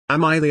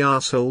Am I the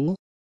asshole?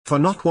 For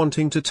not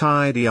wanting to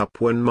tidy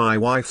up when my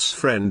wife's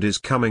friend is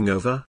coming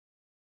over?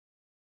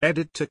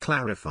 Edit to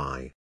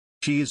clarify.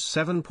 She is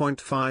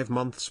 7.5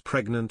 months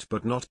pregnant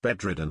but not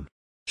bedridden.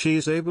 She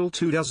is able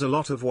to does a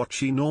lot of what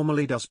she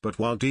normally does but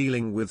while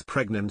dealing with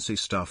pregnancy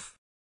stuff.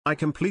 I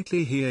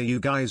completely hear you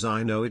guys.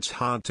 I know it's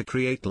hard to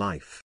create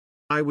life.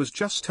 I was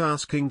just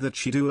asking that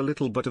she do a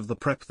little bit of the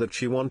prep that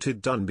she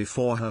wanted done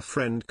before her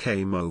friend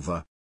came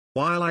over.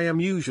 While I am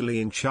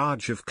usually in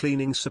charge of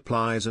cleaning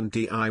supplies and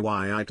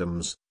DIY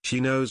items, she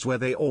knows where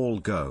they all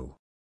go.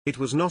 It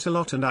was not a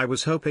lot and I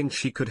was hoping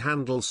she could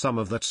handle some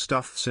of that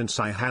stuff since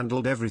I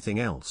handled everything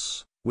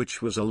else,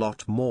 which was a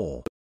lot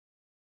more.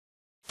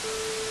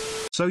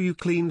 So you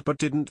cleaned but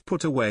didn't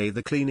put away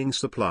the cleaning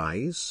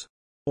supplies?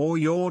 Or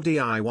your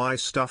DIY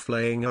stuff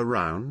laying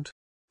around?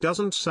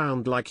 Doesn't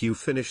sound like you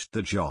finished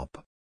the job.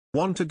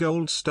 Want a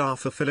gold star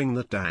for filling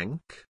the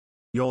tank?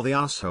 You're the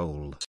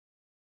asshole.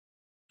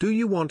 Do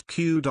you want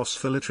kudos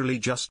for literally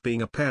just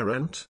being a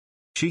parent?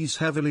 She's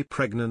heavily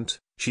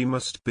pregnant, she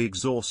must be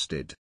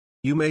exhausted.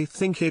 You may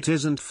think it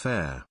isn't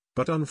fair,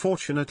 but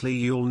unfortunately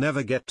you'll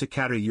never get to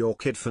carry your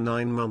kid for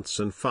 9 months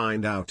and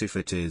find out if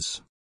it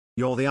is.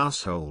 You're the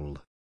asshole.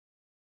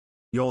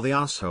 You're the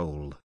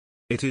asshole.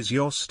 It is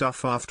your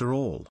stuff after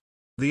all.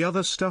 The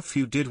other stuff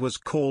you did was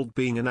called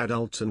being an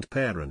adult and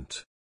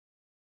parent.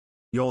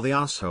 You're the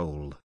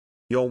asshole.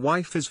 Your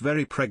wife is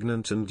very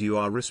pregnant and you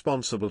are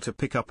responsible to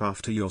pick up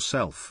after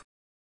yourself.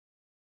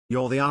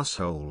 You're the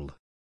asshole.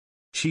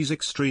 She's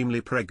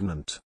extremely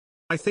pregnant.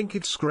 I think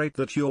it's great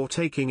that you're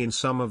taking in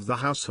some of the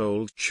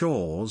household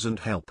chores and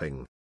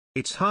helping.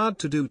 It's hard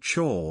to do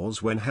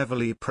chores when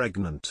heavily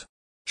pregnant.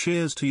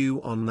 Cheers to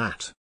you on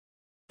that.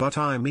 But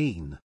I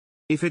mean,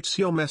 if it's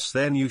your mess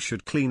then you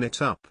should clean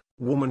it up,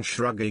 woman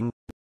shrugging.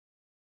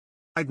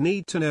 I'd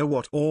need to know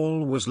what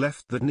all was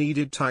left that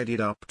needed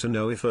tidied up to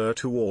know if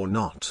to or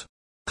not.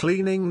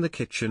 Cleaning the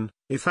kitchen,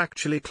 if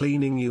actually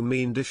cleaning you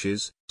mean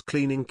dishes,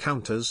 cleaning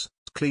counters,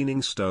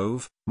 cleaning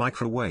stove,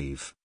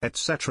 microwave,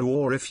 etc.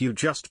 or if you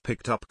just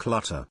picked up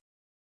clutter.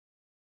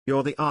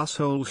 You're the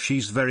asshole.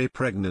 She's very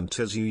pregnant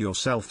as you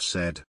yourself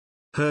said.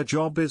 Her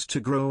job is to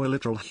grow a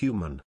little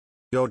human.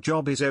 Your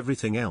job is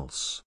everything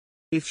else.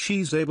 If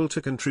she's able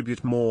to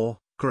contribute more,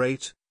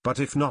 great, but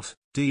if not,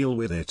 deal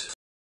with it.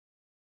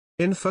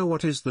 Info: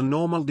 what is the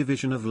normal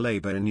division of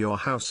labor in your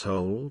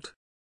household?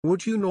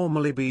 Would you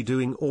normally be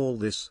doing all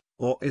this,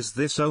 or is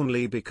this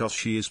only because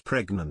she is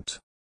pregnant?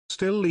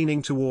 Still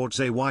leaning towards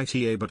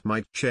AITA but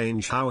might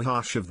change how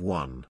harsh of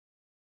one.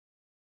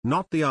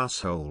 Not the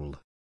asshole.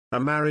 A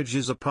marriage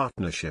is a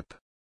partnership.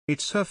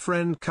 It's her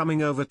friend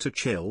coming over to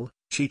chill,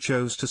 she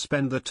chose to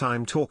spend the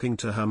time talking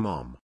to her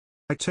mom.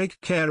 I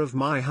take care of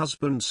my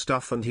husband's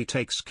stuff and he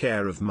takes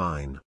care of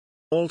mine.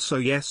 Also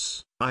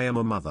yes, I am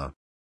a mother.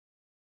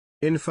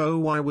 Info: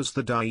 why was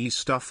the dye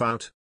stuff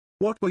out?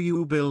 What were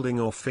you building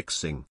or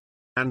fixing?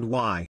 And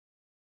why?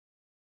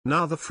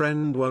 Now the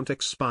friend won't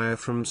expire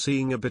from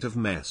seeing a bit of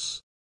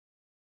mess.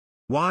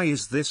 Why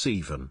is this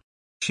even?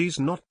 She's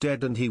not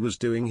dead and he was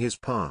doing his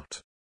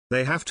part.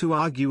 They have to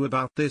argue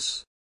about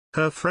this.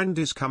 Her friend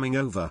is coming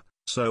over,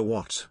 so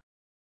what?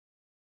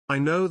 I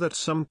know that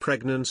some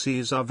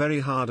pregnancies are very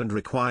hard and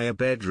require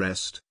bed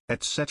rest,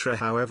 etc.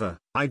 However,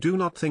 I do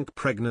not think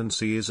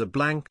pregnancy is a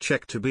blank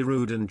check to be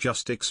rude and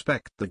just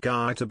expect the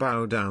guy to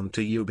bow down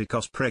to you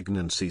because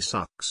pregnancy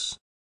sucks.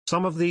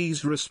 Some of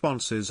these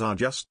responses are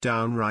just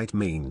downright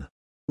mean.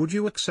 Would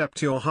you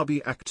accept your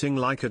hubby acting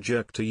like a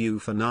jerk to you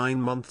for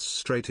 9 months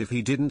straight if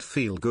he didn't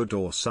feel good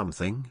or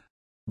something?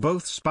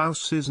 Both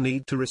spouses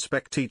need to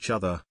respect each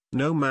other,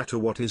 no matter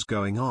what is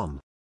going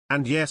on.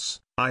 And yes,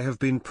 I have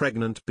been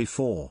pregnant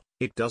before,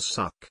 it does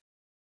suck.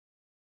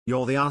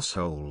 You're the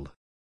asshole.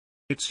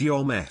 It's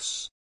your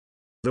mess.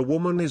 The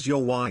woman is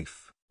your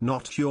wife,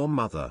 not your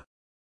mother.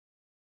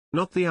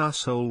 Not the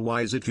asshole.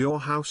 Why is it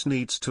your house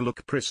needs to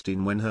look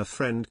pristine when her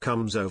friend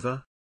comes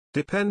over?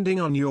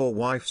 Depending on your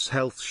wife's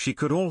health she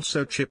could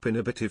also chip in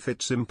a bit if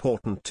it's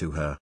important to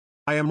her.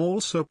 I am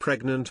also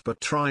pregnant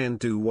but try and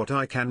do what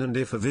I can, and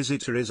if a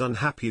visitor is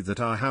unhappy that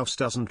our house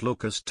doesn't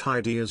look as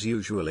tidy as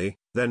usually,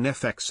 then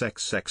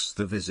FXXX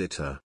the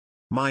visitor.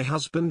 My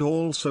husband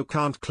also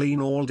can't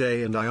clean all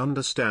day and I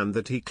understand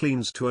that he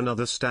cleans to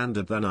another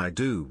standard than I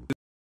do.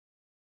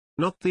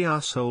 Not the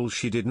asshole.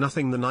 She did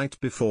nothing the night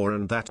before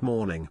and that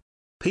morning.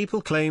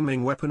 People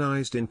claiming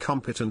weaponized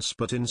incompetence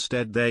but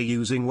instead they're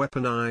using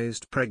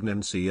weaponized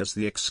pregnancy as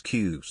the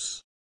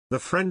excuse. The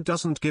friend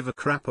doesn't give a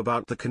crap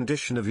about the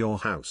condition of your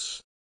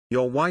house.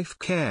 Your wife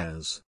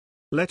cares.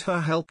 Let her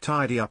help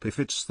tidy up if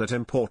it's that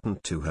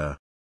important to her.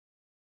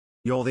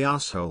 You're the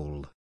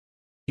asshole.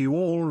 You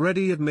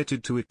already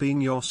admitted to it being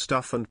your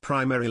stuff and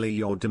primarily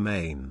your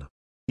domain.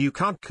 You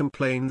can't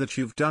complain that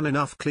you've done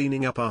enough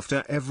cleaning up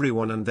after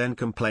everyone and then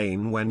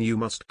complain when you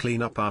must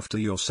clean up after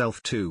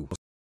yourself too.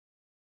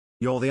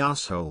 You're the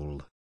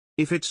asshole.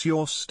 If it's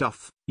your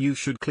stuff, you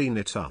should clean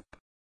it up.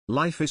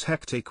 Life is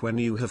hectic when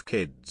you have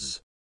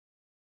kids.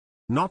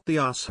 Not the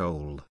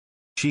asshole.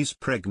 She's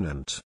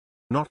pregnant.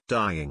 Not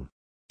dying.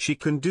 She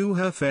can do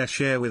her fair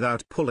share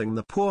without pulling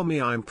the "poor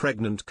me I'm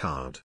pregnant"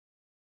 card.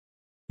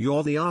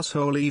 You're the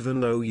asshole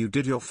even though you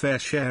did your fair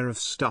share of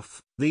stuff.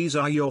 These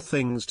are your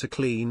things to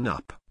clean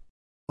up.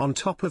 On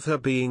top of her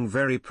being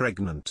very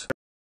pregnant.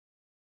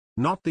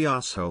 Not the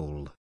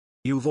asshole.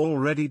 You've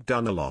already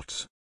done a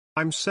lot.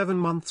 I'm 7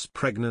 months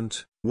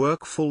pregnant,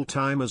 work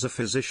full-time as a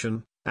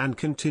physician, and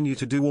continue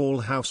to do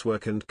all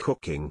housework and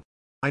cooking.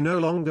 I no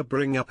longer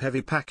bring up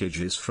heavy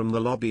packages from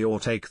the lobby or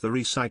take the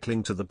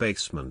recycling to the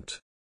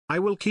basement. I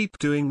will keep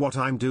doing what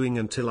I'm doing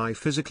until I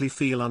physically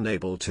feel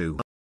unable to.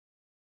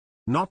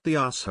 Not the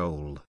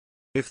asshole.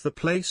 If the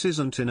place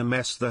isn't in a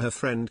mess, her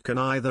friend can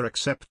either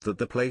accept that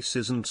the place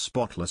isn't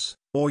spotless,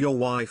 or your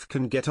wife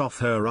can get off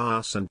her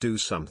ass and do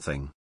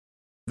something.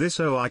 This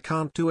 "oh I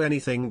can't do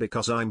anything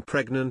because I'm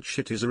pregnant"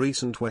 shit is a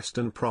recent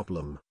Western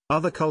problem.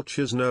 Other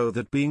cultures know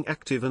that being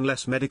active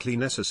unless medically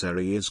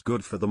necessary is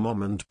good for the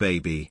mom and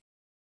baby.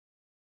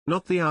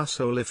 Not the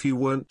asshole. If you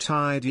weren't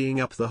tidying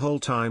up the whole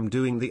time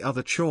doing the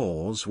other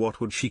chores,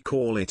 what would she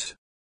call it?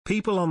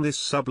 People on this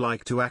sub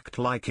like to act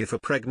like if a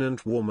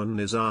pregnant woman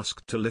is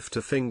asked to lift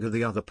a finger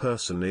the other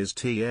person is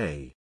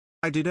TA.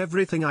 I did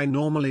everything I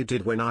normally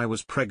did when I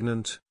was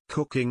pregnant: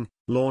 cooking,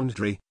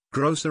 laundry,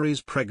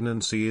 groceries.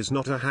 Pregnancy is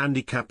not a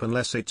handicap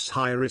unless it's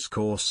high risk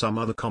or some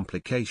other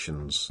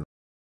complications.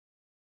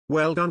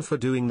 Well done for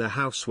doing the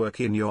housework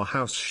in your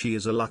house. She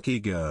is a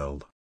lucky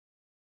girl.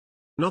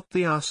 Not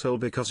the asshole.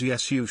 Because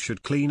yes, you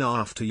should clean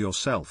after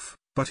yourself,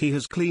 but he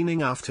is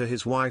cleaning after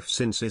his wife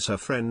since it's her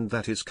friend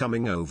that is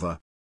coming over.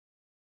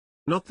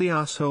 Not the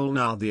asshole.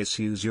 Now the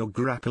issues you're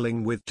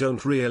grappling with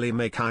don't really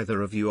make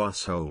either of you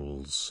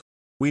assholes.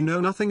 We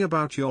know nothing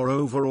about your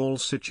overall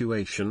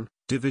situation,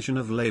 division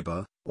of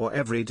labor, or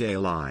everyday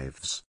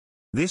lives.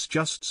 This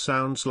just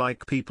sounds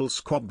like people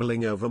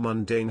squabbling over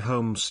mundane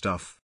home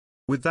stuff.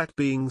 With that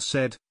being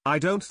said, I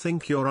don't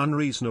think you're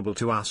unreasonable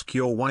to ask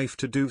your wife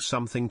to do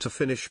something to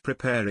finish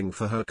preparing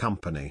for her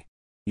company.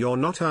 You're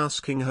not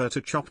asking her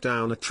to chop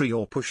down a tree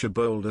or push a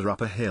boulder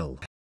up a hill.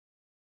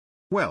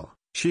 Well,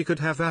 she could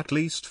have at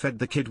least fed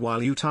the kid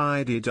while you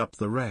tidied up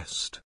the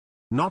rest.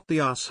 Not the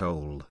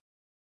asshole.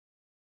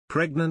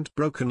 Pregnant,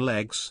 broken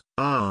legs,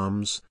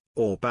 arms,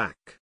 or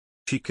back.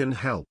 She can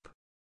help.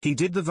 He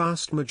did the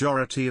vast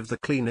majority of the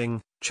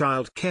cleaning,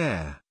 child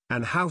care,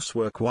 and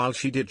housework while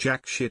she did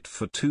jack shit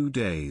for 2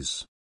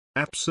 days.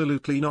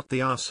 Absolutely not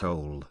the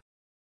asshole.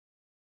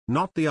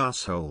 Not the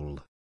asshole.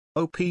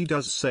 OP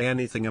does say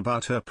anything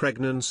about her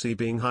pregnancy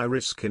being high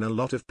risk, in a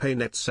lot of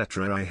pain,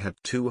 etc. I had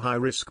 2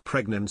 high risk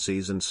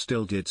pregnancies and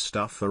still did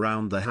stuff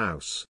around the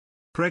house.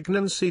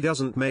 Pregnancy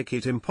doesn't make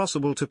it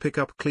impossible to pick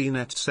up, clean,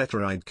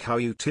 etc. I'd how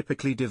you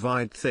typically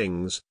divide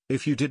things.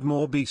 If you did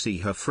more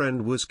BC, her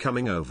friend was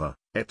coming over,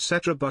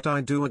 etc. But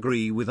I do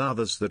agree with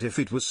others that if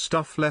it was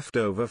stuff left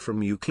over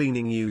from you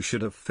cleaning, you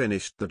should have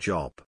finished the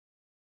job.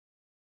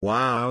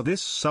 Wow,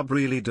 this sub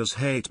really does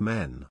hate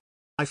men.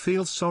 I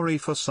feel sorry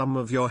for some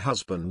of your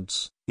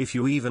husbands, if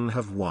you even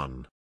have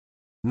one.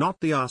 Not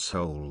the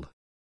asshole.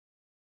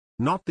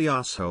 Not the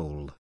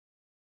asshole.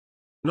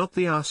 Not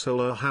the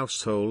asshole. A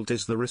household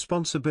is the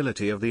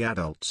responsibility of the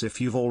adults. If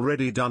you've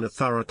already done a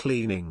thorough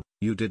cleaning,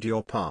 you did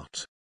your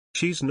part.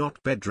 She's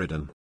not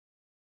bedridden.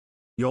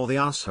 You're the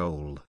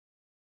asshole.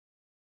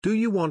 Do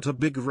you want a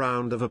big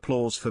round of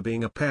applause for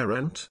being a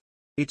parent?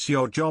 It's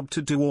your job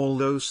to do all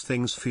those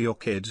things for your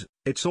kid.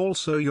 It's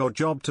also your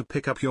job to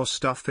pick up your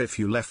stuff if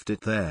you left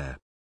it there.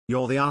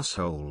 You're the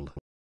asshole.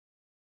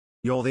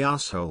 You're the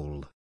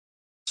asshole.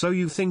 So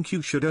you think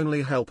you should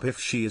only help if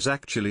she is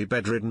actually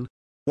bedridden?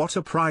 What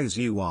a prize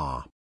you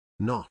are.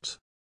 Not.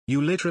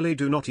 You literally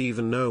do not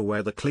even know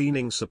where the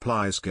cleaning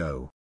supplies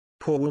go.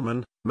 Poor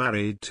woman,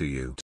 married to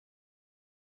you.